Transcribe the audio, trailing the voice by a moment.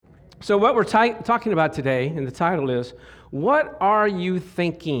So what we're talking about today, and the title is, What Are You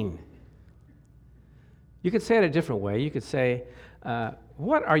Thinking? You could say it a different way. You could say,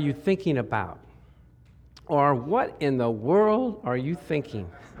 what are you thinking about? Or what in the world are you thinking?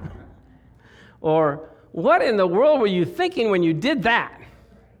 Or what in the world were you thinking when you did that?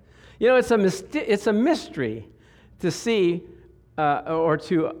 You know, it's a mystery to see or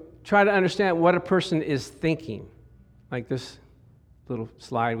to try to understand what a person is thinking. Like this little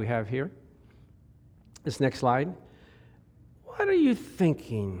slide we have here. This next slide. What are you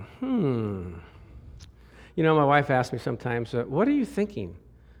thinking? You know, my wife asks me sometimes, what are you thinking?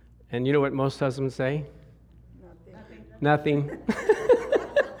 And you know what most husbands say? Nothing.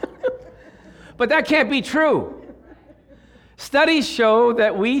 But that can't be true. Studies show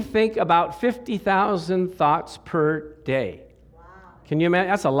that we think about 50,000 thoughts per day. Wow. Can you imagine?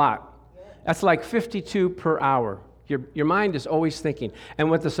 That's a lot. That's like 52 per hour. Your mind is always thinking. And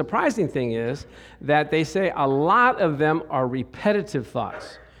what the surprising thing is that they say a lot of them are repetitive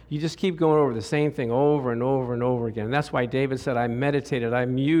thoughts. You just keep going over the same thing over and over and over again. And that's why David said, I meditated, I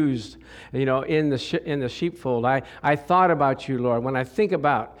mused, in the sheepfold. I thought about you, Lord, when I think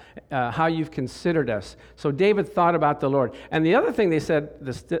about how you've considered us. So David thought about the Lord. And the other thing they said,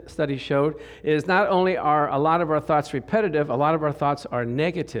 the study showed, is not only are a lot of our thoughts repetitive, a lot of our thoughts are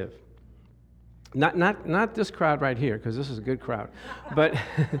negative. Not this crowd right here, because this is a good crowd. But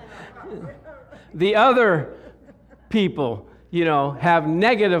the other people, have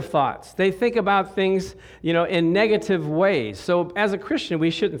negative thoughts. They think about things, in negative ways. So as a Christian,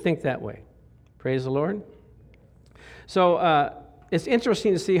 we shouldn't think that way. Praise the Lord. So it's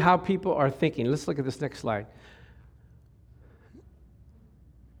interesting to see how people are thinking. Let's look at this next slide.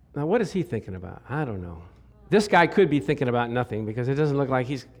 Now, what is he thinking about? I don't know. This guy could be thinking about nothing because it doesn't look like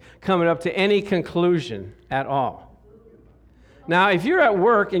he's coming up to any conclusion at all. Now, if you're at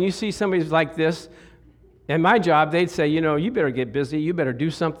work and you see somebody like this, in my job, they'd say, you better get busy. You better do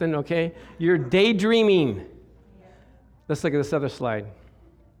something, okay? You're daydreaming. Let's look at this other slide.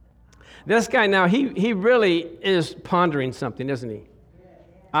 This guy now, he really is pondering something, isn't he?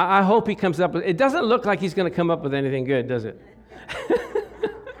 I hope he comes up with, it doesn't look like he's going to come up with anything good, does it?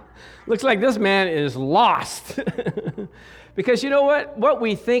 Looks like this man is lost. Because you know what? What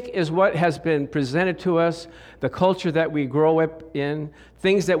we think is what has been presented to us, the culture that we grow up in,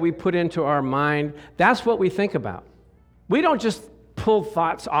 things that we put into our mind, that's what we think about. We don't just pull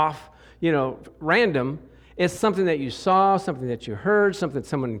thoughts off, random. It's something that you saw, something that you heard, something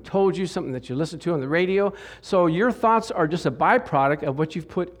someone told you, something that you listened to on the radio. So your thoughts are just a byproduct of what you've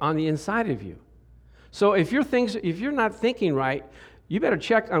put on the inside of you. So if you're not thinking right, you better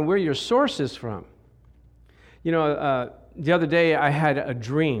check on where your source is from. The other day I had a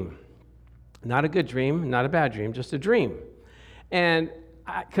dream. Not a good dream, not a bad dream, just a dream. And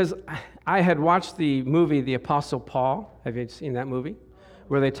because I had watched the movie The Apostle Paul. Have you seen that movie?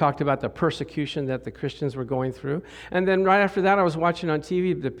 Where they talked about the persecution that the Christians were going through. And then right after that, I was watching on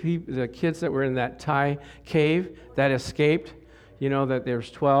TV the kids that were in that Thai cave that escaped, that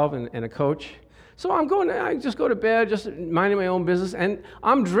there's 12 and a coach. So I just go to bed, just minding my own business, and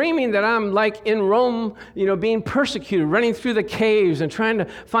I'm dreaming that I'm like in Rome, being persecuted, running through the caves and trying to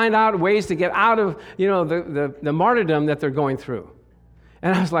find out ways to get out of, the martyrdom that they're going through.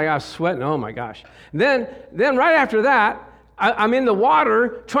 And I was sweating, oh my gosh. Then right after that, I'm in the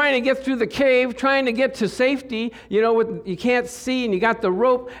water trying to get through the cave, trying to get to safety, you can't see and you got the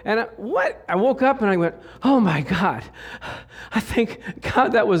rope. And I woke up and I went, oh my God, I think, God,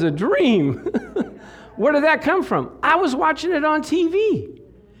 that was a dream. Where did that come from? I was watching it on TV.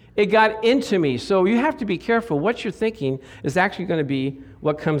 It got into me. So you have to be careful. What you're thinking is actually going to be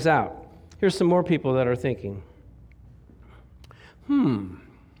what comes out. Here's some more people that are thinking.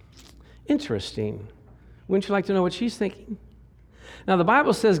 Interesting. Wouldn't you like to know what she's thinking? Now, the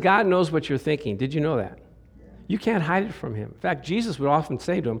Bible says God knows what you're thinking. Did you know that? You can't hide it from him. In fact, Jesus would often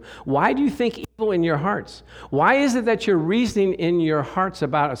say to him, why do you think evil in your hearts? Why is it that you're reasoning in your hearts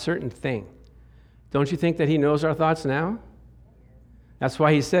about a certain thing? Don't you think that he knows our thoughts now? That's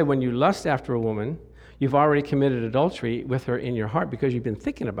why he said, when you lust after a woman, you've already committed adultery with her in your heart because you've been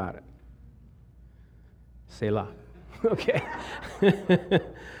thinking about it. Selah. Okay.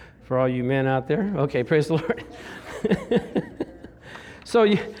 For all you men out there. Okay, praise the Lord. So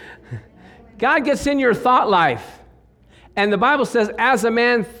God gets in your thought life. And the Bible says, as a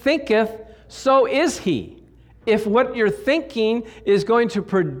man thinketh, so is he. If what you're thinking is going to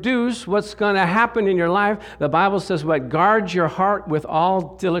produce what's going to happen in your life, the Bible says, guard your heart with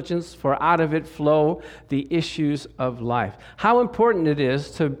all diligence, for out of it flow the issues of life. How important it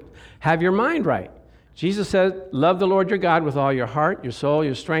is to have your mind right. Jesus said, love the Lord your God with all your heart, your soul,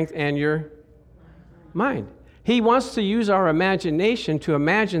 your strength, and your mind. He wants to use our imagination to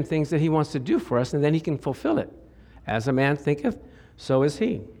imagine things that he wants to do for us, and then he can fulfill it. As a man thinketh, so is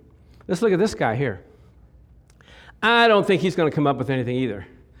he. Let's look at this guy here. I don't think he's going to come up with anything either.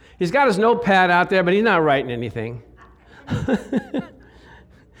 He's got his notepad out there, but he's not writing anything.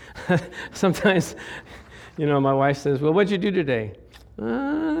 Sometimes, my wife says, well, what'd you do today?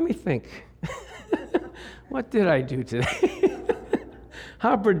 Let me think. What did I do today?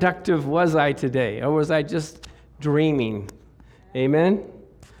 How productive was I today? Or was I just dreaming? Amen?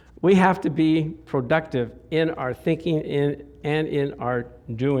 We have to be productive in our thinking and in our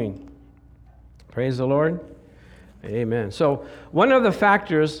doing. Praise the Lord. Amen. So one of the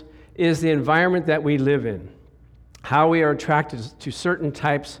factors is the environment that we live in, how we are attracted to certain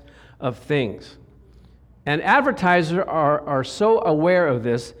types of things. And advertisers are so aware of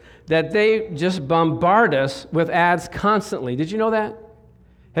this that they just bombard us with ads constantly. Did you know that?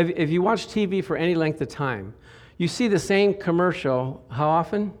 If you watch TV for any length of time, you see the same commercial how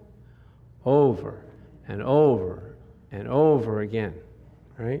often? Over and over and over again,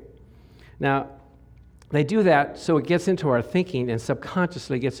 right? Now, they do that so it gets into our thinking and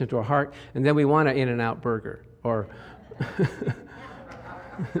subconsciously gets into our heart, and then we want an In-N-Out burger, or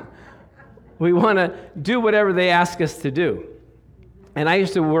we want to do whatever they ask us to do. And I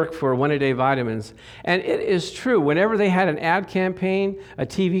used to work for One A Day Vitamins, and it is true, whenever they had an ad campaign, a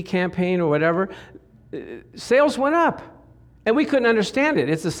TV campaign or whatever, sales went up. And we couldn't understand it.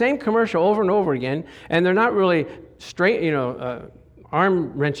 It's the same commercial over and over again, and they're not really straight,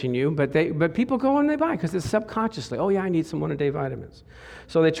 arm wrenching you, but people go and they buy because it's subconsciously, oh yeah, I need some One A Day Vitamins.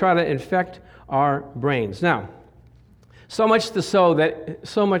 So they try to infect our brains. Now, so much so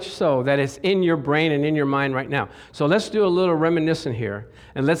that it's in your brain and in your mind right now. So let's do a little reminiscent here,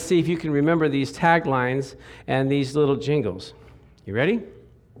 and let's see if you can remember these taglines and these little jingles. You ready?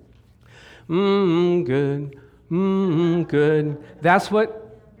 Good. Good. That's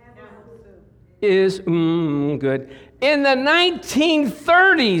what is good. In the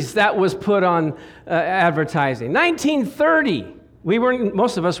 1930s, that was put on advertising. 1930.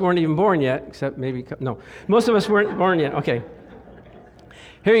 Most of us weren't even born yet, except maybe, no. Most of us weren't born yet. Okay.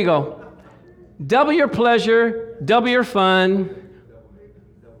 Here you go. Double your pleasure, double your fun.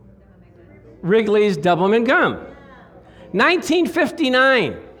 Wrigley's Doublemint Gum.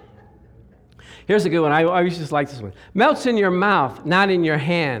 1959. Here's a good one. I used to like this one. Melts in your mouth, not in your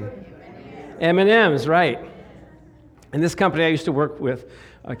hand. M&M's, right. And this company I used to work with,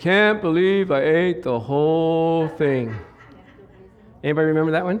 I can't believe I ate the whole thing. Anybody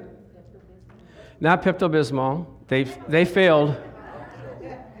remember that one? Not Pepto-Bismol. They failed.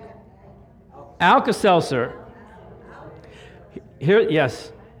 Alka-Seltzer. Here,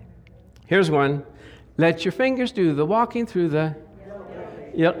 yes. Here's one. Let your fingers do the walking through the...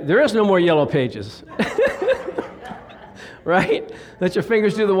 there is no more yellow pages. Right? Let your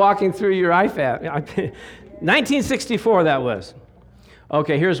fingers do the walking through your iPad. 1964 that was.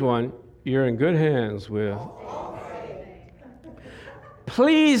 Okay, here's one. You're in good hands with...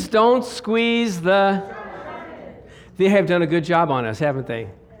 Please don't squeeze the... They have done a good job on us, haven't they?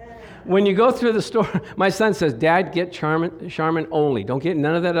 When you go through the store, my son says, Dad, get Charmin only. Don't get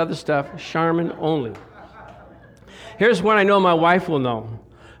none of that other stuff. Charmin only. Here's one I know my wife will know.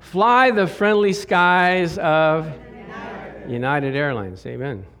 Fly the friendly skies of United Airlines.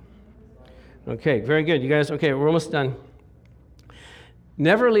 Amen. Okay, very good. You guys, okay, we're almost done.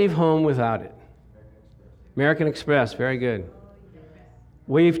 Never leave home without it. American Express, very good.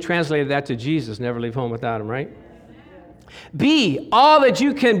 We've translated that to Jesus, never leave home without him, right? Be all that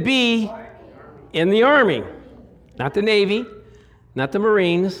you can be in the Army. Not the Navy, not the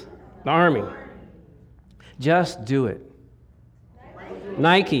Marines, the Army. Just do it.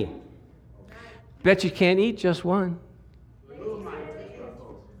 Nike. Bet you can't eat just one.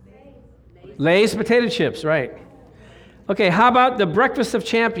 Lay's potato chips, right. Okay, how about the breakfast of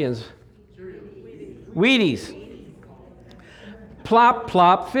champions? Wheaties. Plop,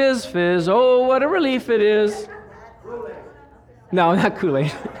 plop, fizz, fizz. Oh, what a relief it is. No, not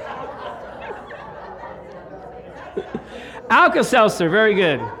Kool-Aid. Alka-Seltzer, very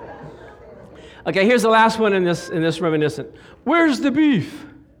good. Okay, here's the last one in this reminiscent. Where's the beef?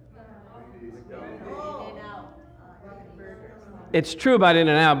 It's true about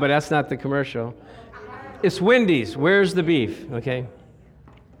In-N-Out, but that's not the commercial. It's Wendy's. Where's the beef? Okay.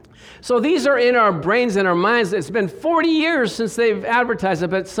 So these are in our brains and our minds. It's been 40 years since they've advertised it,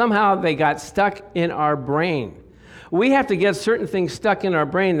 but somehow they got stuck in our brain. We have to get certain things stuck in our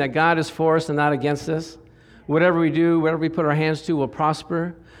brain that God is for us and not against us. Whatever we do, whatever we put our hands to will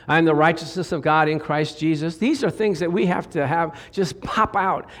prosper. I am the righteousness of God in Christ Jesus. These are things that we have to have just pop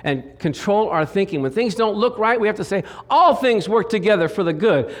out and control our thinking. When things don't look right, we have to say, all things work together for the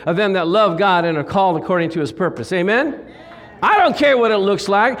good of them that love God and are called according to his purpose. Amen? I don't care what it looks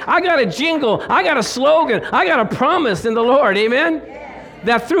like. I got a jingle. I got a slogan. I got a promise in the Lord. Amen?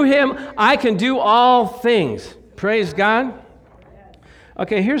 That through him, I can do all things. Praise God.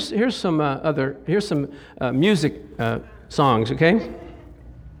 Okay, here's some music songs, okay?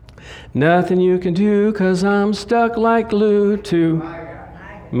 Nothing you can do, 'cause I'm stuck like glue to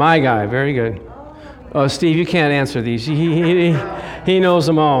my guy. Very good. Oh, Steve, you can't answer these. He knows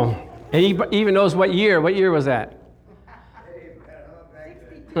them all. And he even knows what year. What year was that?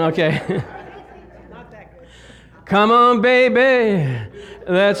 Okay. Come on, baby.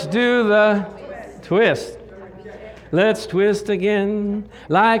 Let's do the twist. Let's twist again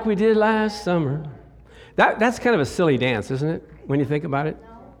like we did last summer. That's kind of a silly dance, isn't it, when you think about it?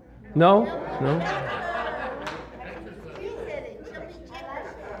 No?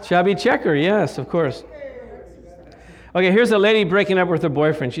 Chubby Checker, yes, of course. Okay, here's a lady breaking up with her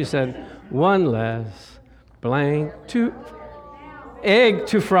boyfriend. She said, one less blank to egg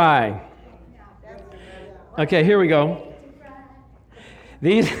to fry. Okay, here we go.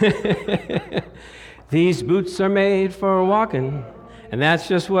 These boots are made for walking, and that's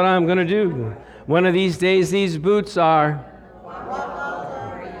just what I'm going to do. One of these days, these boots are...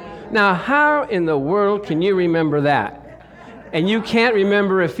 Now, how in the world can you remember that? And you can't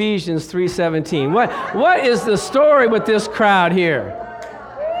remember Ephesians 3:17. What is the story with this crowd here?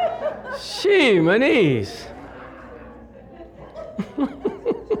 Gee, Manise.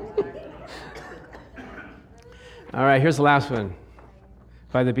 All right, here's the last one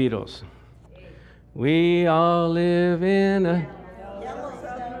by the Beatles. We all live in a...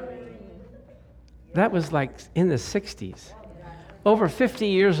 That was like in the 60s, over 50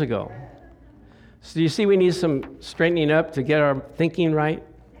 years ago. So do you see we need some straightening up to get our thinking right?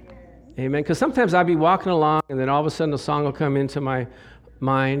 Amen. Because sometimes I'll be walking along and then all of a sudden a song will come into my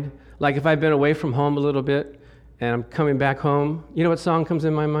mind. Like if I've been away from home a little bit and I'm coming back home, you know what song comes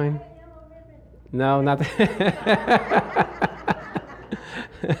in my mind? No, not that.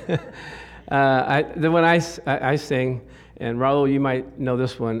 The one I sing, and Raul, you might know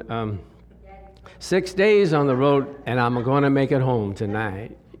this one. 6 days on the road, and I'm going to make it home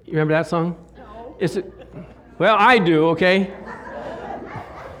tonight. You remember that song? No. Is it? Well, I do, okay?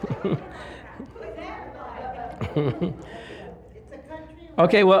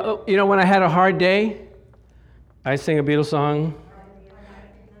 Okay, well, you know, when I had a hard day, I sing a Beatles song.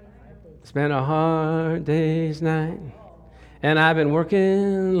 It's been a hard day's night, and I've been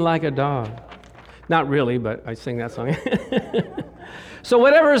working like a dog. Not really, but I sing that song. So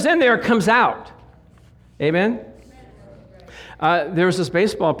whatever's in there comes out. Amen? There was this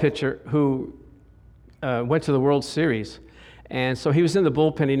baseball pitcher who went to the World Series. And so he was in the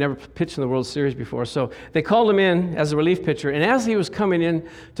bullpen. He never pitched in the World Series before. So they called him in as a relief pitcher. And as he was coming in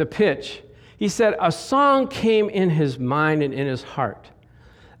to pitch, he said a song came in his mind and in his heart.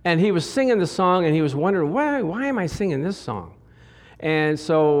 And he was singing the song, and he was wondering, why am I singing this song? And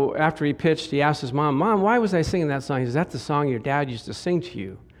so after he pitched, he asked his mom, Mom, why was I singing that song? He said, is that the song your dad used to sing to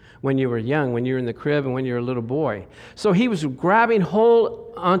you when you were young, when you were in the crib and when you were a little boy? So he was grabbing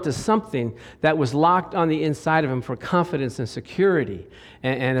hold onto something that was locked on the inside of him for confidence and security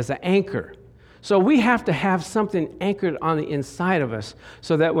and as an anchor. So we have to have something anchored on the inside of us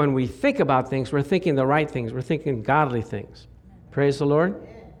so that when we think about things, we're thinking the right things. We're thinking godly things. Praise the Lord.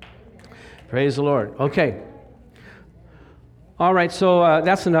 Praise the Lord. Okay. All right, so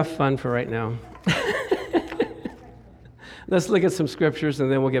that's enough fun for right now. Let's look at some scriptures,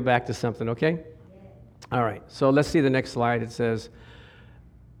 and then we'll get back to something, okay? All right, so let's see the next slide. It says,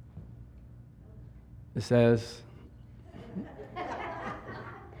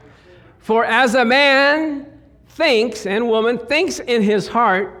 for as a man thinks and woman thinks in his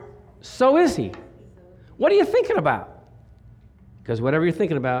heart, so is he. What are you thinking about? Because whatever you're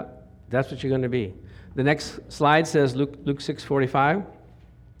thinking about, that's what you're going to be. The next slide says, Luke 6:45.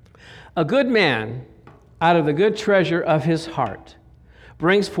 A good man out of the good treasure of his heart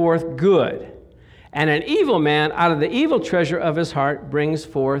brings forth good, and an evil man out of the evil treasure of his heart brings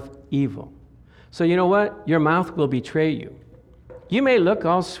forth evil. So you know what? Your mouth will betray you. You may look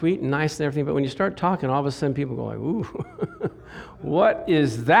all sweet and nice and everything, but when you start talking, all of a sudden people go like, ooh, what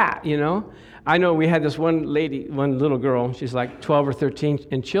is that, you know? I know we had this one lady, one little girl, she's like 12 or 13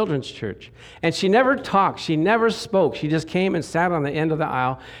 in children's church. And she never talked, she never spoke. She just came and sat on the end of the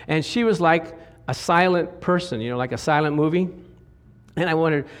aisle. And she was like a silent person, you know, like a silent movie. And I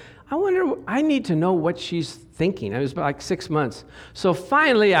wondered, I need to know what she's thinking. It was about like 6 months. So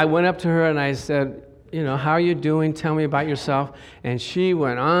finally, I went up to her and I said, how are you doing? Tell me about yourself. And she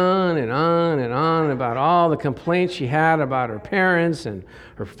went on and on and on about all the complaints she had about her parents and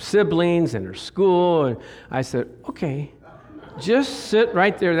her siblings and her school. And I said, okay, just sit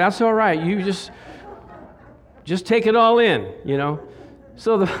right there. That's all right. You just take it all in,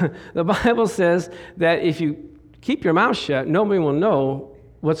 So the Bible says that if you keep your mouth shut, nobody will know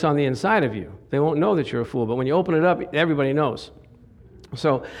what's on the inside of you. They won't know that you're a fool. But when you open it up, everybody knows.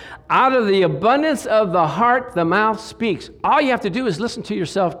 So out of the abundance of the heart, the mouth speaks. All you have to do is listen to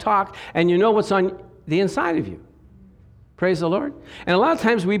yourself talk, and you know what's on the inside of you. Praise the Lord. And a lot of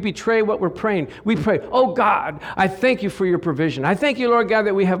times we betray what we're praying. We pray, oh God, I thank you for your provision. I thank you, Lord God,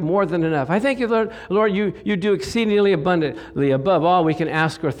 that we have more than enough. I thank you, Lord, you do exceedingly abundantly above all we can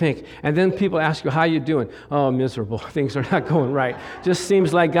ask or think. And then people ask you, how you doing? Oh, miserable. Things are not going right. Just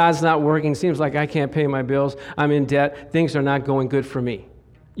seems like God's not working. Seems like I can't pay my bills. I'm in debt. Things are not going good for me.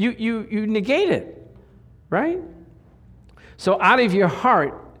 You negate it, right? So out of your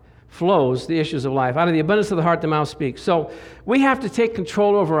heart flows the issues of life. Out of the abundance of the heart, the mouth speaks. So we have to take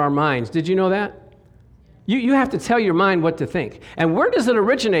control over our minds. Did you know that? You have to tell your mind what to think. And where does it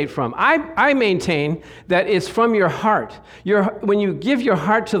originate from? I maintain that it's from your heart. When you give your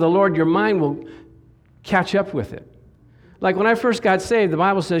heart to the Lord, your mind will catch up with it. Like when I first got saved, the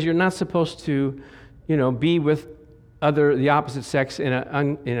Bible says you're not supposed to, be with the opposite sex in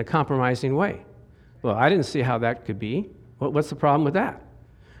a compromising way. Well, I didn't see how that could be. What's the problem with that?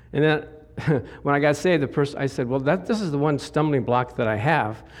 And then when I got saved, I said, well, this is the one stumbling block that I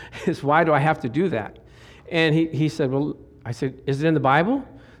have, is why do I have to do that? And he said, I said, is it in the Bible?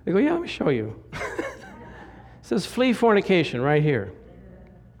 They go, yeah, let me show you. It says, flee fornication right here.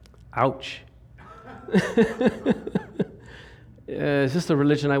 Ouch. Is this the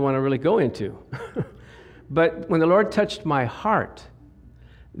religion I want to really go into? But when the Lord touched my heart,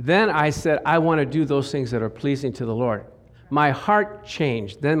 then I said, I want to do those things that are pleasing to the Lord. My heart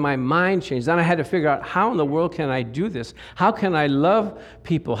changed. Then my mind changed. Then I had to figure out, how in the world can I do this? How can I love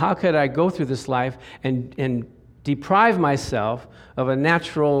people? How could I go through this life and deprive myself of a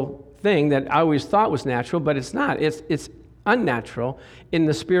natural thing that I always thought was natural, but it's not. It's unnatural in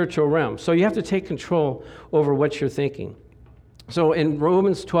the spiritual realm. So you have to take control over what you're thinking. So in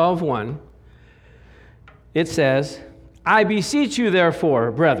Romans 12:1, it says, I beseech you,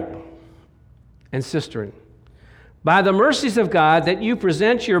 therefore, brethren and sistren, by the mercies of God, that you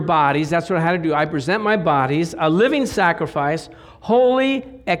present your bodies, that's what I had to do. I present my bodies, a living sacrifice,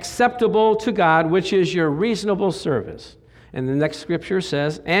 holy, acceptable to God, which is your reasonable service. And the next scripture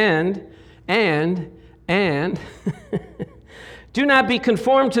says, and, do not be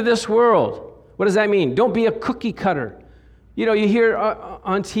conformed to this world. What does that mean? Don't be a cookie cutter. You hear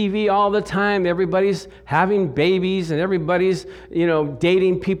on TV all the time, everybody's having babies and everybody's,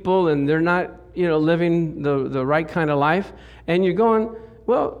 dating people, and they're not, living the right kind of life. And you're going,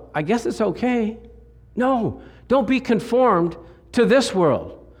 well, I guess it's okay. No, don't be conformed to this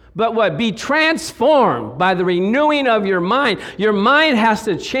world. But what? Be transformed by the renewing of your mind. Your mind has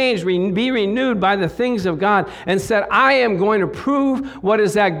to change, be renewed by the things of God, and said, I am going to prove what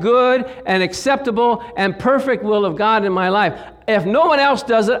is that good and acceptable and perfect will of God in my life. If no one else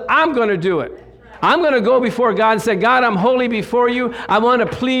does it, I'm going to do it. I'm going to go before God and say, God, I'm holy before you. I want to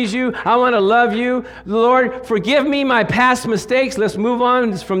please you. I want to love you. Lord, forgive me my past mistakes. Let's move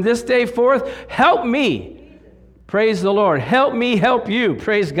on from this day forth. Help me. Praise the Lord. Help me help you.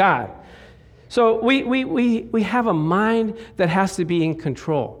 Praise God. So we have a mind that has to be in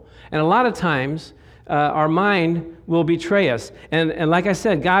control. And a lot of times, our mind will betray us. And like I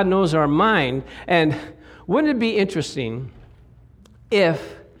said, God knows our mind. And wouldn't it be interesting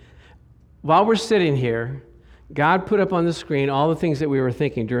if, while we're sitting here, God put up on the screen all the things that we were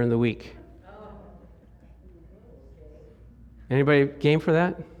thinking during the week? Anybody game for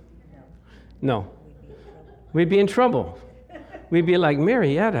that? No. We'd be in trouble. We'd be like,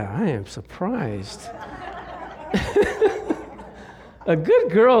 Marietta, I am surprised. A good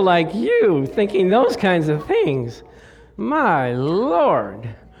girl like you thinking those kinds of things. My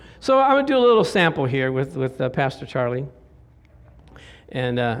Lord. So I'm going to do a little sample here with Pastor Charlie.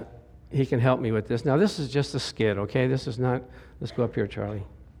 And he can help me with this. Now, this is just a skit, okay? This is not, let's go up here, Charlie.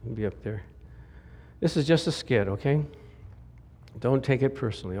 You'll be up there. This is just a skit, okay? Don't take it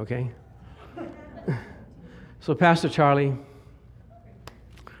personally, okay? So, Pastor Charlie,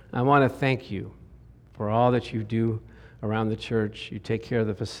 I want to thank you for all that you do around the church. You take care of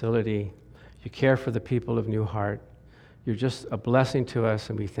the facility. You care for the people of New Heart. You're just a blessing to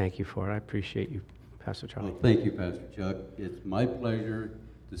us, and we thank you for it. I appreciate you, Pastor Charlie. Well, thank you, Pastor Chuck. It's my pleasure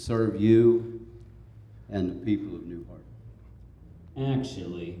to serve you and the people of New Heart.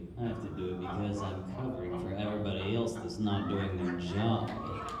 Actually, I have to do it because I'm covering for everybody else that's not doing their job.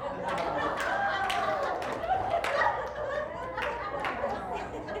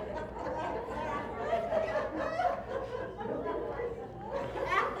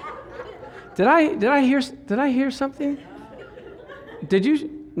 Did I hear something? Did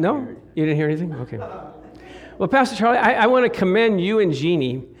you? No? You didn't hear anything? Okay. Well, Pastor Charlie, I want to commend you and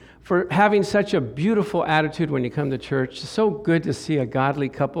Jeannie for having such a beautiful attitude when you come to church. It's so good to see a godly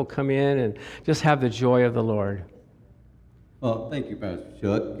couple come in and just have the joy of the Lord. Well, thank you, Pastor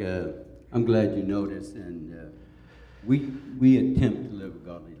Chuck. I'm glad you noticed, and we attempt to live a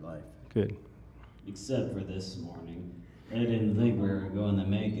godly life. Good. Except for this morning. I didn't think we were going to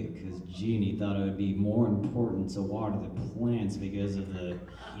make it because Jeannie thought it would be more important to water the plants because of the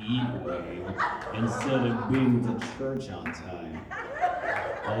heat wave instead of being to church on time.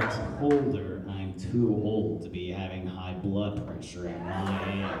 I told her I'm too old to be having high blood pressure at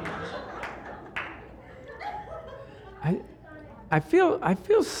my age. I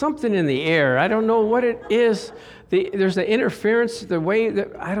feel something in the air. I don't know what it is. There's the interference, the way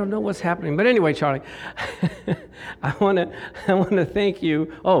that I don't know what's happening. But anyway, Charlie, I want to thank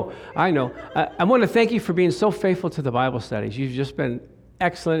you. Oh, I know. I want to thank you for being so faithful to the Bible studies. You've just been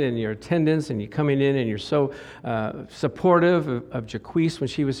excellent in your attendance, and you coming in, and you're so supportive of Jaquise when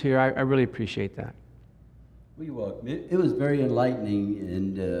she was here. I really appreciate that. Well, you're welcome. It was very enlightening,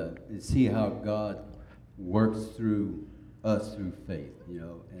 and to see how God works through us through faith,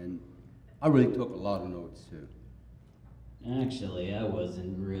 and I really took a lot of notes too. Actually, I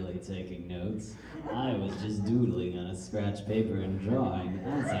wasn't really taking notes. I was just doodling on a scratch paper and drawing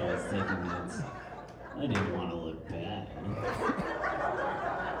as I was taking notes. I didn't want to look bad.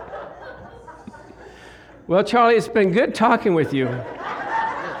 Well, Charlie, it's been good talking with you.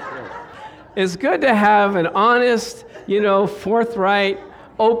 It's good to have an honest, forthright,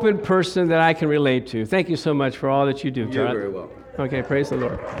 open person that I can relate to. Thank you so much for all that you do, Charlie. You're very welcome. Okay, praise the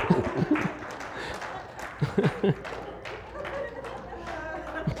Lord.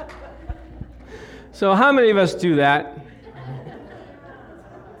 So how many of us do that?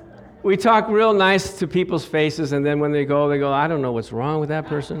 We talk real nice to people's faces, and then when they go, I don't know what's wrong with that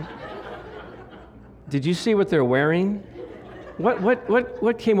person. Did you see what they're wearing?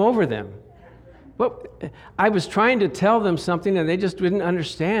 What came over them? I was trying to tell them something, and they just didn't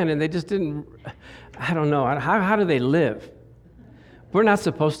understand, and they just didn't, I don't know. How do they live? We're not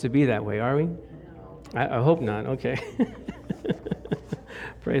supposed to be that way, are we? I hope not. Okay.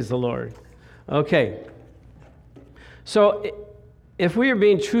 Praise the Lord. Okay. So if we are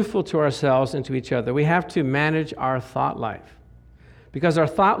being truthful to ourselves and to each other, we have to manage our thought life, because our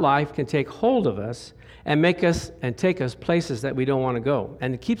thought life can take hold of us and make us and take us places that we don't want to go,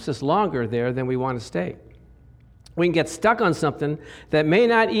 and it keeps us longer there than we want to stay. We can get stuck on something that may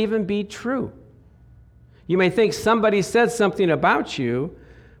not even be true. You may think somebody said something about you,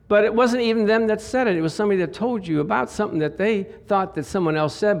 but it wasn't even them that said it. It was somebody that told you about something that they thought that someone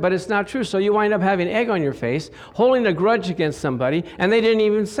else said, but it's not true. So you wind up having egg on your face, holding a grudge against somebody, and they didn't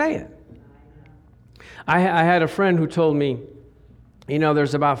even say it. I had a friend who told me,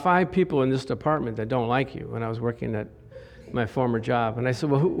 there's about 5 people in this department that don't like you, when I was working at my former job. And I said,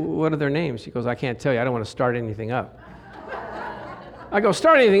 well, what are their names? He goes, I can't tell you. I don't want to start anything up. I go,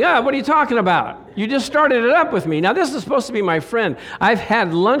 start anything up? What are you talking about? You just started it up with me. Now, this is supposed to be my friend. I've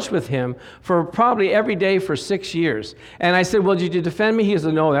had lunch with him for probably every day for 6 years. And I said, well, did you defend me? He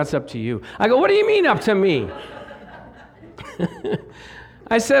said, no, that's up to you. I go, what do you mean up to me?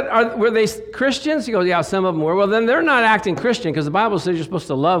 I said, were they Christians? He goes, yeah, some of them were. Well, then they're not acting Christian, because the Bible says you're supposed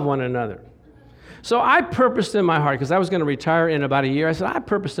to love one another. So I purposed in my heart, because I was going to retire in about a year, I said, I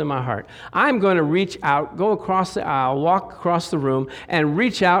purposed in my heart, I'm going to reach out, go across the aisle, walk across the room, and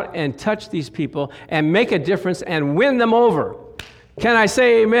reach out and touch these people and make a difference and win them over. Can I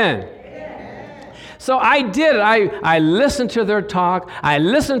say amen? So I did. I listened to their talk. I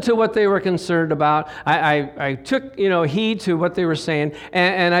listened to what they were concerned about. I took heed to what they were saying,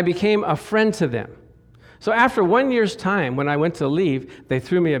 and I became a friend to them. So after 1 year's time, when I went to leave, they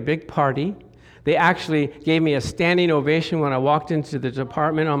threw me a big party. They actually gave me a standing ovation when I walked into the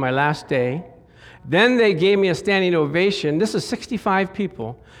department on my last day. Then they gave me a standing ovation. This is 65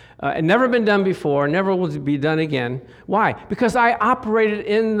 people. It never been done before, never will be done again. Why? Because I operated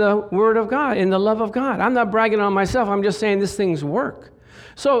in the Word of God, in the love of God. I'm not bragging on myself. I'm just saying these things work.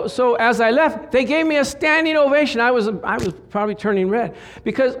 So as I left, they gave me a standing ovation. I was probably turning red,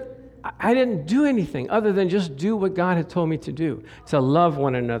 because I didn't do anything other than just do what God had told me to do, to love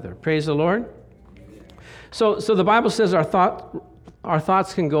one another. Praise the Lord. So the Bible says our thought our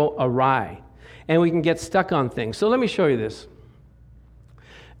thoughts can go awry, and we can get stuck on things. So let me show you this.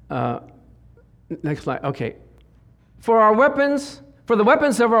 Next slide. Okay. For the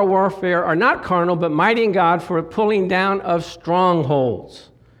weapons of our warfare are not carnal, but mighty in God for pulling down of strongholds.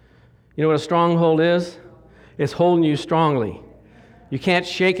 You know what a stronghold is? It's holding you strongly. You can't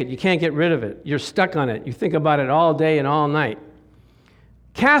shake it. You can't get rid of it. You're stuck on it. You think about it all day and all night.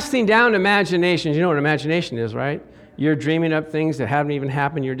 Casting down imaginations. You know what imagination is, right? You're dreaming up things that haven't even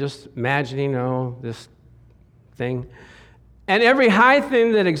happened. You're just imagining, this thing. And every high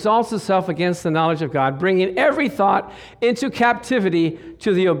thing that exalts itself against the knowledge of God, bringing every thought into captivity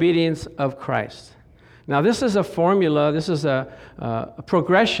to the obedience of Christ. Now, this is a formula. This is a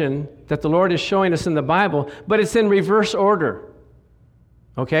progression that the Lord is showing us in the Bible, but it's in reverse order.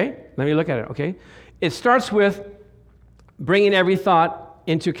 Okay? Let me look at it, okay? It starts with bringing every thought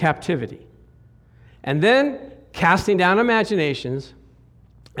into captivity. And then casting down imaginations,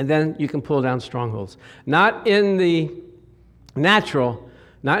 and then you can pull down strongholds. Not in the natural,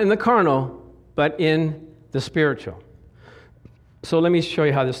 not in the carnal, but in the spiritual. So let me show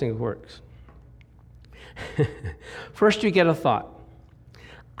you how this thing works. First, you get a thought.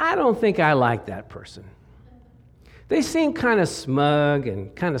 I don't think I like that person. They seem kind of smug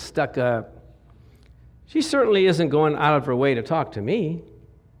and kind of stuck up. She certainly isn't going out of her way to talk to me.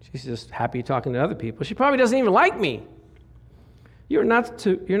 She's just happy talking to other people. She probably doesn't even like me. You're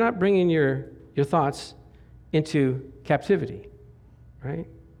not bringing your thoughts into captivity, right?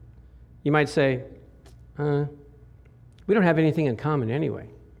 You might say, we don't have anything in common anyway.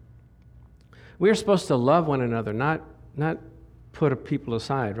 We are supposed to love one another, not put people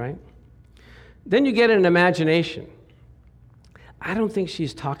aside, right? Then you get an imagination. I don't think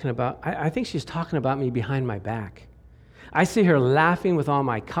she's talking about, I think she's talking about me behind my back. I see her laughing with all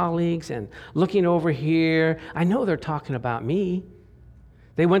my colleagues and looking over here. I know they're talking about me.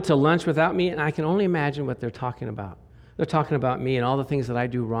 They went to lunch without me, and I can only imagine what they're talking about. They're talking about me and all the things that I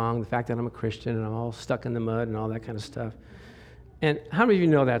do wrong, the fact that I'm a Christian and I'm all stuck in the mud and all that kind of stuff. And how many of you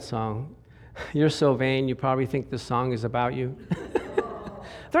know that song? You're so vain, you probably think this song is about you.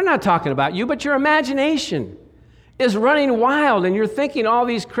 They're not talking about you, but your imagination is running wild, and you're thinking all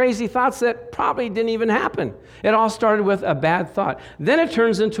these crazy thoughts that probably didn't even happen. It all started with a bad thought. Then it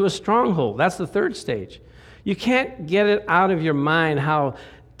turns into a stronghold. That's the third stage. You can't get it out of your mind how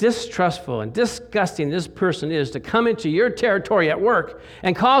distrustful and disgusting this person is to come into your territory at work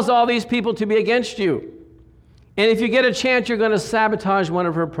and cause all these people to be against you. And if you get a chance, you're going to sabotage one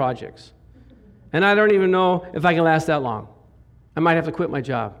of her projects. And I don't even know if I can last that long. I might have to quit my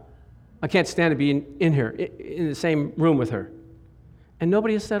job. I can't stand to be in here, in the same room with her. And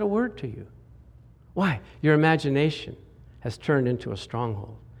nobody has said a word to you. Why? Your imagination has turned into a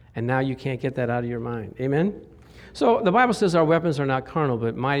stronghold. And now you can't get that out of your mind. Amen? So the Bible says our weapons are not carnal,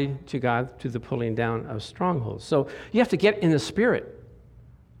 but mighty to God to the pulling down of strongholds. So you have to get in the Spirit.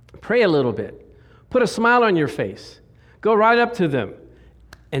 Pray a little bit. Put a smile on your face. Go right up to them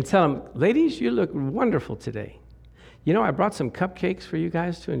and tell them, ladies, you look wonderful today. You know, I brought some cupcakes for you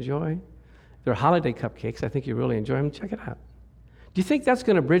guys to enjoy. They're holiday cupcakes. I think you really enjoy them. Check it out. Do you think that's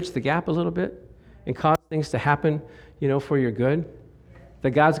going to bridge the gap a little bit and cause things to happen, for your good?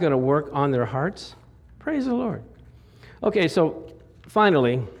 That God's going to work on their hearts? Praise the Lord. Okay, so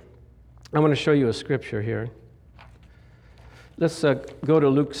finally, I want to show you a scripture here. Let's go to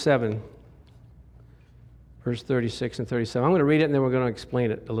Luke 7, verse 36 and 37. I'm going to read it, and then we're going to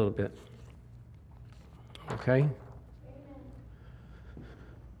explain it a little bit. Okay?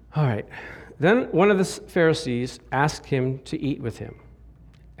 All right. Then one of the Pharisees asked him to eat with him,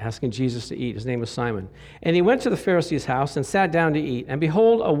 asking Jesus to eat. His name was Simon. And he went to the Pharisee's house and sat down to eat. And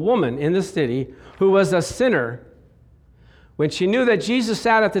behold, a woman in the city who was a sinner, when she knew that Jesus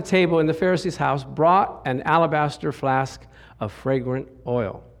sat at the table in the Pharisee's house, brought an alabaster flask of fragrant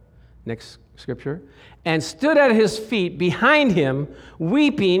oil. Next scripture. And stood at his feet behind him,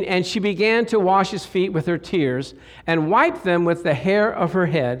 weeping, and she began to wash his feet with her tears and wiped them with the hair of her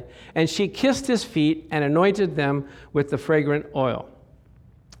head. And she kissed his feet and anointed them with the fragrant oil.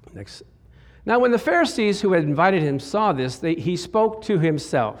 Next. Now, when the Pharisees who had invited him saw this, he spoke to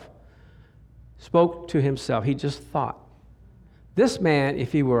himself. He just thought, this man,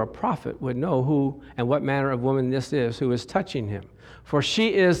 if he were a prophet, would know who and what manner of woman this is who is touching him. For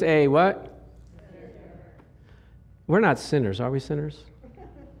she is a what? We're not sinners, are we sinners?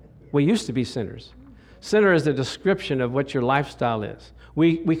 We used to be sinners. Sinner is a description of what your lifestyle is.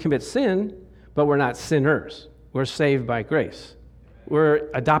 We commit sin, but we're not sinners. We're saved by grace. We're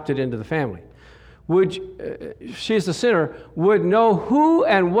adopted into the family. She's a sinner, would know who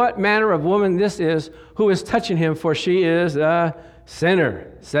and what manner of woman this is who is touching him, for she is a Sinner.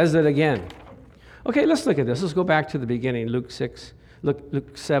 Says it again. Okay, let's look at this. Let's go back to the beginning, Luke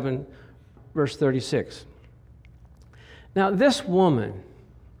 7, verse 36. Now, this woman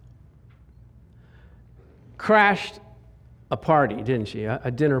crashed a party, didn't she?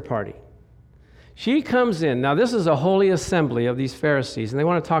 A dinner party. She comes in. Now, this is a holy assembly of these Pharisees, and they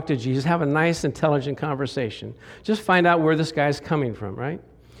want to talk to Jesus, have a nice, intelligent conversation. Just find out where this guy's coming from, right?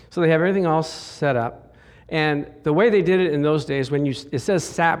 So they have everything all set up. And the way they did it in those days, it says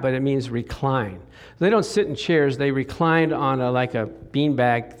sat, but it means recline. They don't sit in chairs. They reclined on like a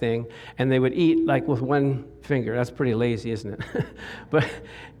beanbag thing, and they would eat like with one finger. That's pretty lazy, isn't it?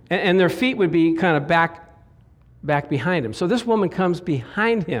 And their feet would be kind of back behind him. So this woman comes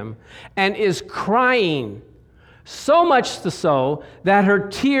behind him and is crying, so much so that her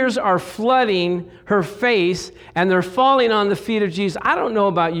tears are flooding her face and they're falling on the feet of Jesus. I don't know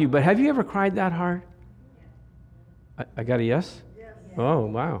about you, but have you ever cried that hard? I got a yes? Yes. Oh,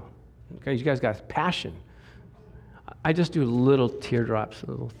 wow. Okay, you guys got passion. I just do little teardrops,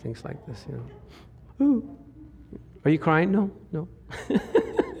 little things like this, you know. Ooh. Are you crying? No.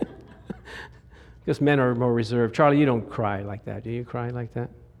 Because men are more reserved. Charlie, you don't cry like that. Do you cry like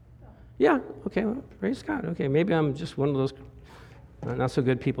that? Yeah, okay, well, praise God. Okay, maybe I'm just one of those not so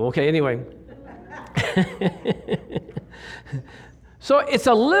good people. Okay, anyway. So it's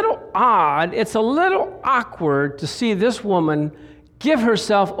a little odd, it's a little awkward to see this woman give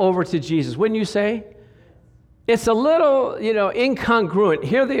herself over to Jesus, wouldn't you say? It's a little, incongruent.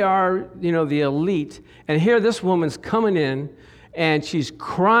 Here they are, the elite, and here this woman's coming in, and she's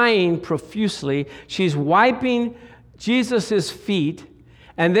crying profusely. She's wiping Jesus' feet,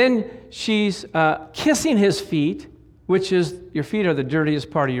 and then she's kissing his feet, which is, your feet are the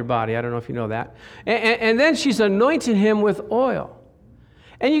dirtiest part of your body. I don't know if you know that. And then she's anointing him with oil.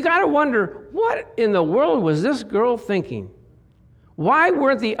 And you got to wonder, what in the world was this girl thinking? Why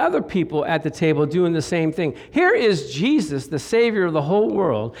weren't the other people at the table doing the same thing? Here is Jesus, the Savior of the whole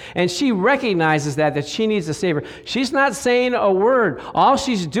world, and she recognizes that she needs a Savior. She's not saying a word. All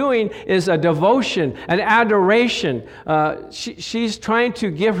she's doing is a devotion, an adoration. She's trying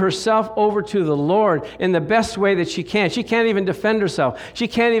to give herself over to the Lord in the best way that she can. She can't even defend herself. She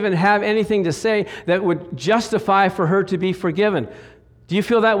can't even have anything to say that would justify for her to be forgiven. Do you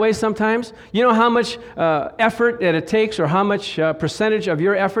feel that way sometimes? You know how much effort that it takes, or how much percentage of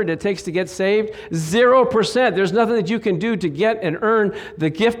your effort it takes to get saved? 0%. There's nothing that you can do to get and earn the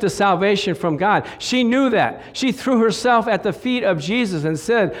gift of salvation from God. She knew that. She threw herself at the feet of Jesus and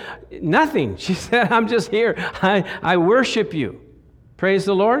said, nothing. She said, I'm just here. I worship you. Praise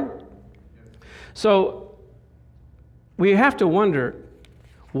the Lord. So we have to wonder,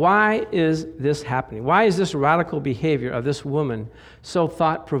 why is this happening? Why is this radical behavior of this woman so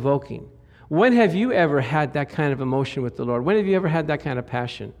thought-provoking? When have you ever had that kind of emotion with the Lord? When have you ever had that kind of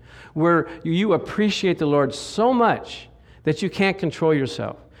passion where you appreciate the Lord so much that you can't control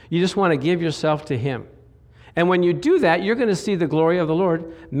yourself? You just want to give yourself to Him. And when you do that, you're going to see the glory of the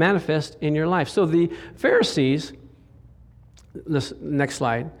Lord manifest in your life. So the Pharisees, next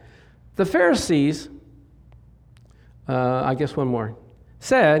slide, the Pharisees, I guess one more,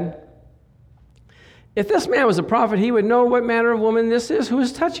 said, if this man was a prophet, he would know what manner of woman this is who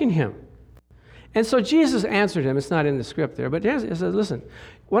is touching him. And so Jesus answered him. It's not in the script there, but he said, listen,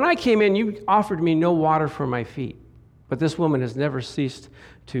 when I came in, you offered me no water for my feet, but this woman has never ceased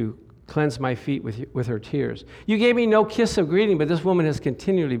to cleanse my feet with her tears. You gave me no kiss of greeting, but this woman has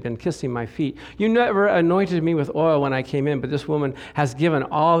continually been kissing my feet. You never anointed me with oil when I came in, but this woman has given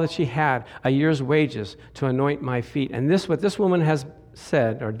all that she had, a year's wages, to anoint my feet. And what this woman has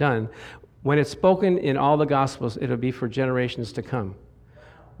said or done, when it's spoken in all the Gospels, it'll be for generations to come.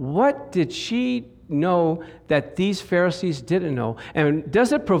 What did she know that these Pharisees didn't know? And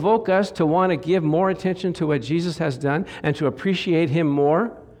does it provoke us to want to give more attention to what Jesus has done and to appreciate Him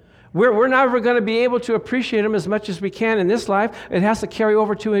more? We're never going to be able to appreciate Him as much as we can in this life. It has to carry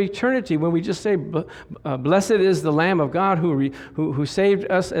over to eternity when we just say, blessed is the Lamb of God who saved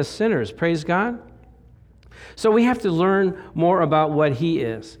us as sinners. Praise God. So we have to learn more about what He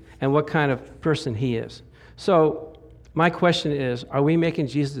is and what kind of person He is. So my question is, are we making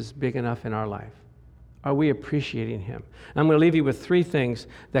Jesus big enough in our life? Are we appreciating Him? I'm going to leave you with 3 things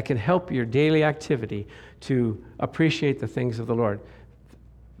that can help your daily activity to appreciate the things of the Lord.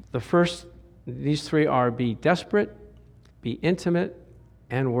 The first, these 3 are: be desperate, be intimate,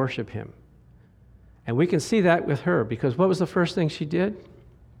 and worship Him. And we can see that with her, because what was the first thing she did?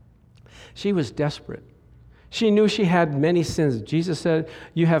 She was desperate. She knew she had many sins. Jesus said,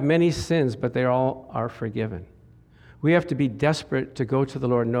 you have many sins, but they all are forgiven. We have to be desperate to go to the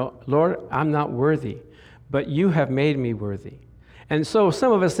Lord. No, Lord, I'm not worthy, but you have made me worthy. And so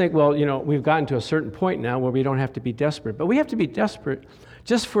some of us think, well, we've gotten to a certain point now where we don't have to be desperate. But we have to be desperate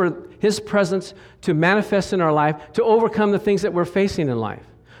just for His presence to manifest in our life, to overcome the things that we're facing in life.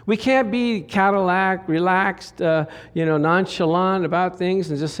 We can't be Cadillac, relaxed, nonchalant about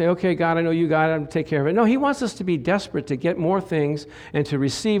things and just say, okay, God, I know you got it, I'm going to take care of it. No, He wants us to be desperate to get more things and to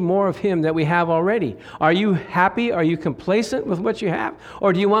receive more of Him that we have already. Are you happy? Are you complacent with what you have?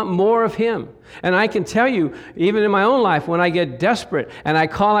 Or do you want more of Him? And I can tell you, even in my own life, when I get desperate and I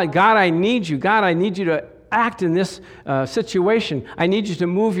call out, God, I need you. God, I need you to act in this situation. I need you to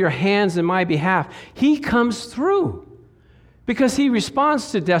move your hands in my behalf. He comes through. Because He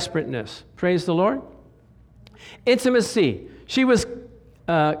responds to desperateness. Praise the Lord. Intimacy. She was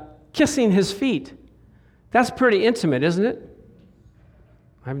kissing His feet. That's pretty intimate, isn't it?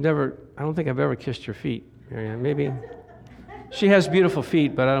 I don't think I've ever kissed your feet, Marianne. Maybe. She has beautiful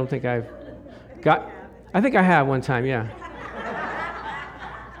feet, but I don't think I think I have one time, yeah.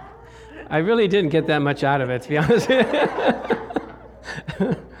 I really didn't get that much out of it, to be honest.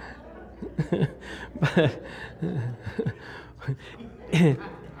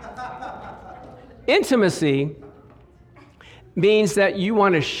 Intimacy means that you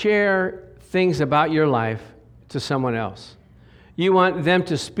want to share things about your life to someone else. You want them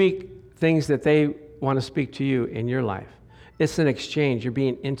to speak things that they want to speak to you in your life. It's an exchange. You're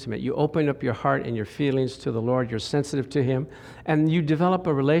being intimate. You open up your heart and your feelings to the Lord. You're sensitive to Him. And you develop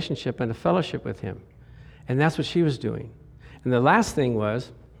a relationship and a fellowship with Him. And that's what she was doing. And the last thing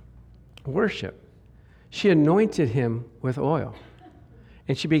was worship. She anointed Him with oil.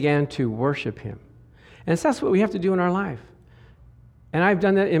 And she began to worship Him. And so that's what we have to do in our life. And I've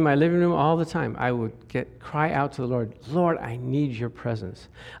done that in my living room all the time. I would cry out to the Lord, Lord, I need your presence.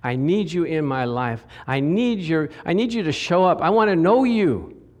 I need you in my life. I need you to show up. I want to know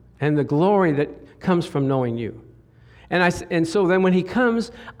you and the glory that comes from knowing you. And so then when He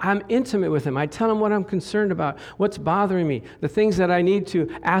comes, I'm intimate with Him. I tell Him what I'm concerned about, what's bothering me, the things that I need to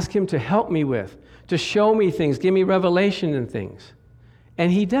ask Him to help me with, to show me things, give me revelation in things.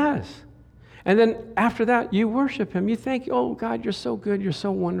 And He does. And then after that, you worship Him. You thank, oh, God, you're so good. You're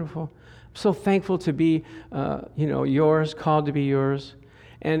so wonderful. I'm so thankful to be, yours, called to be yours.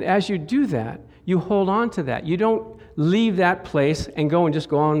 And as you do that, you hold on to that. You don't leave that place and go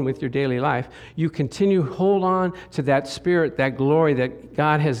on with your daily life. You continue, hold on to that spirit, that glory that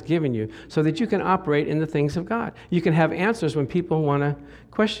God has given you so that you can operate in the things of God. You can have answers when people want to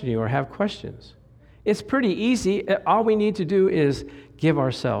question you or have questions. It's pretty easy. All we need to do is give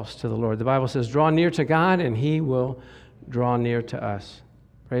ourselves to the Lord. The Bible says, draw near to God, and He will draw near to us.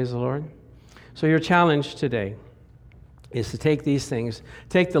 Praise the Lord. So your challenge today is to take these things,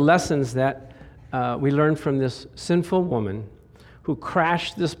 take the lessons that we learned from this sinful woman who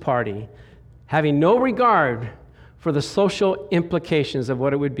crashed this party, having no regard for the social implications of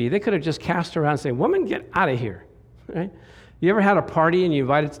what it would be. They could have just cast her around and said, woman, get out of here. Right? You ever had a party and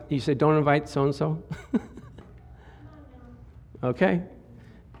you said, don't invite so-and-so? Okay.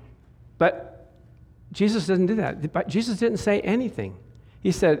 But Jesus doesn't do that. But Jesus didn't say anything.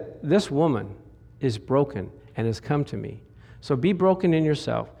 He said, this woman is broken and has come to me. So be broken in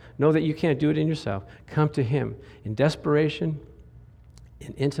yourself. Know that you can't do it in yourself. Come to Him in desperation,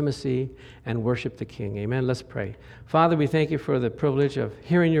 in intimacy, and worship the King. Amen. Let's pray. Father, we thank you for the privilege of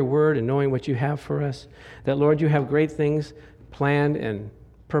hearing your word and knowing what you have for us. That, Lord, you have great things planned and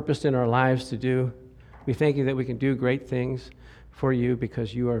purposed in our lives to do. We thank you that we can do great things for you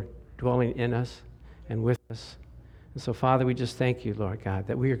because you are dwelling in us and with us. And so, Father, we just thank you, Lord God,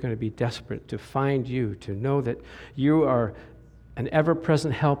 that we are going to be desperate to find you, to know that you are an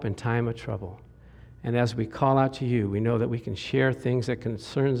ever-present help in time of trouble. And as we call out to you, we know that we can share things that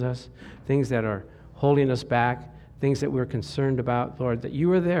concerns us, things that are holding us back, things that we're concerned about, Lord, that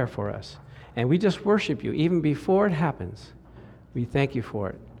you are there for us. And we just worship you even before it happens. We thank you for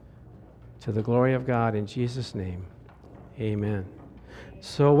it. To the glory of God, in Jesus' name, amen.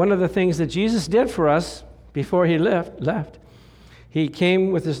 So one of the things that Jesus did for us before He left, He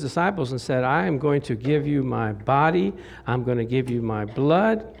came with His disciples and said, I am going to give you my body, I'm going to give you my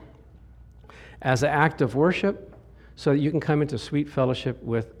blood as an act of worship so that you can come into sweet fellowship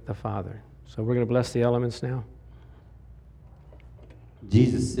with the Father. So we're going to bless the elements now.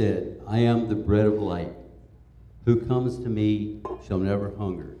 Jesus said, I am the bread of life. Who comes to me shall never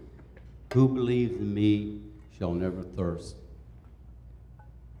hunger. Who believes in me shall never thirst.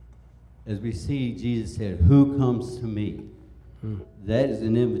 As we see, Jesus said, who comes to me? That is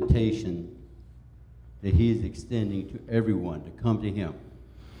an invitation that He is extending to everyone to come to Him.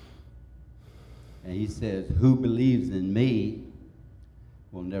 And He says, who believes in me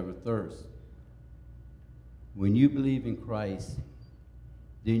will never thirst. When you believe in Christ,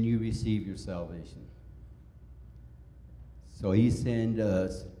 then you receive your salvation. So he's saying to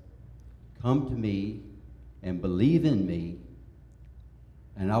us, come to me and believe in me,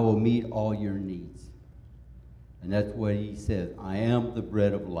 and I will meet all your needs. And that's what he says. I am the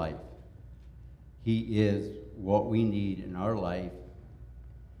bread of life. He is what we need in our life,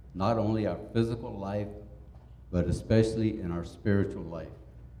 not only our physical life, but especially in our spiritual life.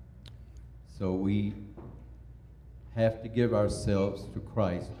 So we have to give ourselves to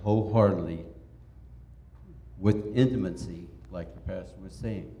Christ wholeheartedly with intimacy, like the pastor was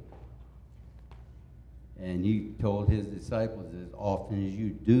saying. And he told his disciples, as often as you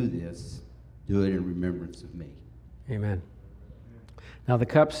do this, do it in remembrance of me. Amen. Now, the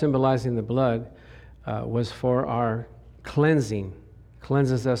cup symbolizing the blood was for our cleansing,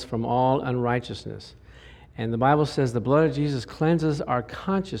 cleanses us from all unrighteousness. And the Bible says the blood of Jesus cleanses our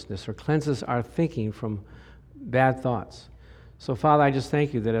consciousness, or cleanses our thinking from bad thoughts. So, Father, I just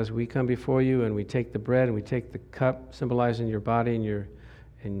thank you that as we come before you and we take the bread and we take the cup symbolizing your body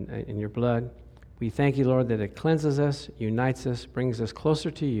and your blood, we thank you, Lord, that it cleanses us, unites us, brings us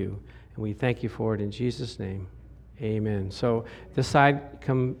closer to you, and we thank you for it in Jesus' name. Amen. So this side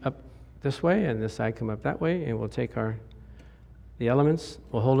come up this way and this side come up that way, and we'll take the elements,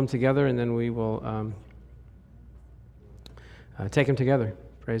 we'll hold them together, and then we will take them together.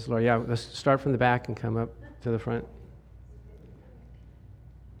 Praise the Lord. Yeah, let's start from the back and come up to the front.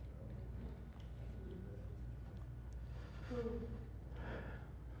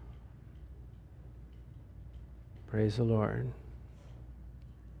 Praise the Lord.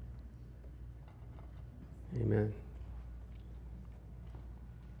 Amen.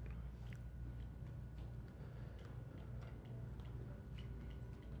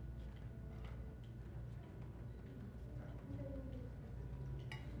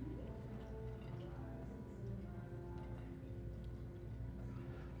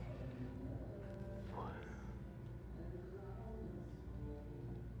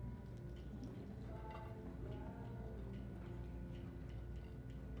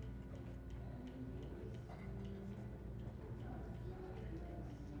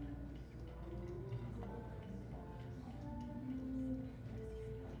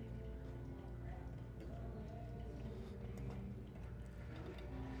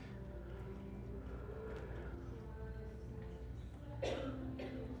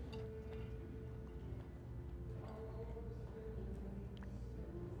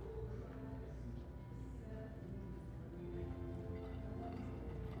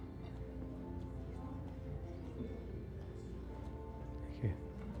 Okay.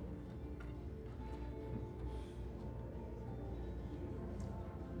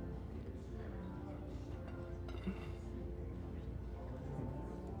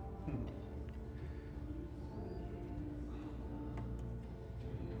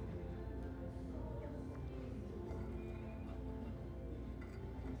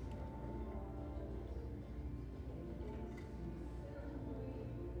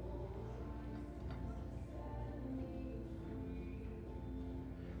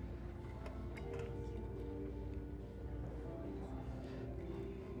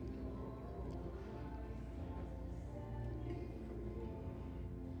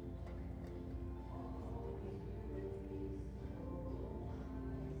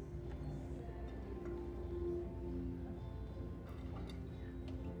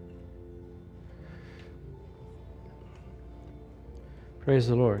 Praise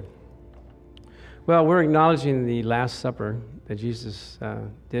the Lord. Well, we're acknowledging the Last Supper that Jesus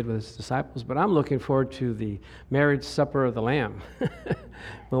did with his disciples, but I'm looking forward to the marriage supper of the Lamb.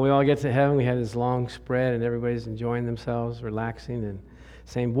 When we all get to heaven, we have this long spread and everybody's enjoying themselves, relaxing, and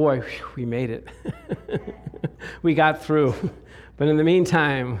saying, boy, whew, we made it. We got through. But in the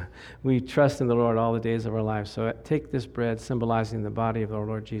meantime, we trust in the Lord all the days of our lives. So take this bread symbolizing the body of our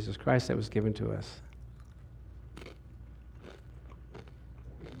Lord Jesus Christ that was given to us.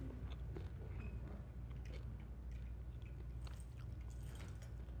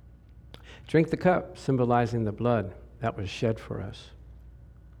 Drink the cup, symbolizing the blood that was shed for us.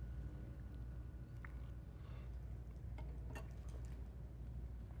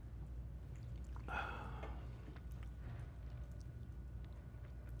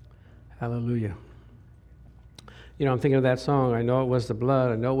 Hallelujah. You know, I'm thinking of that song, I know it was the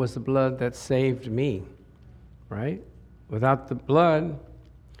blood, I know it was the blood that saved me, right? Without the blood,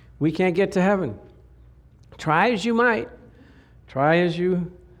 we can't get to heaven. Try as you might, try as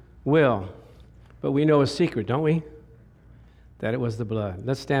you will. But we know a secret, don't we? That it was the blood.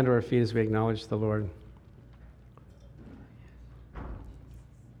 Let's stand to our feet as we acknowledge the Lord.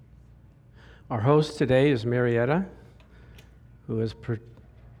 Our host today is Marietta, who has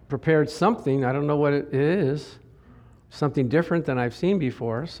prepared something. I don't know what it is. Something different than I've seen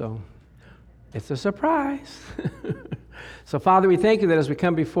before, so it's a surprise. So, Father, we thank you that as we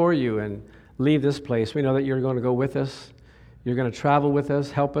come before you and leave this place, we know that you're going to go with us. You're going to travel with us,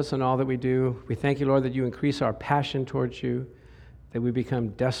 help us in all that we do. We thank you, Lord, that you increase our passion towards you, that we become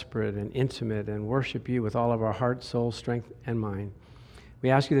desperate and intimate and worship you with all of our heart, soul, strength, and mind.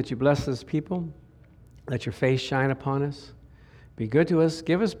 We ask you that you bless this people, let your face shine upon us. Be good to us,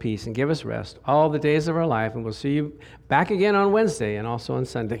 give us peace, and give us rest all the days of our life, and we'll see you back again on Wednesday and also on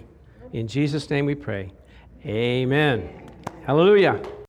Sunday. In Jesus' name we pray. Amen. Hallelujah.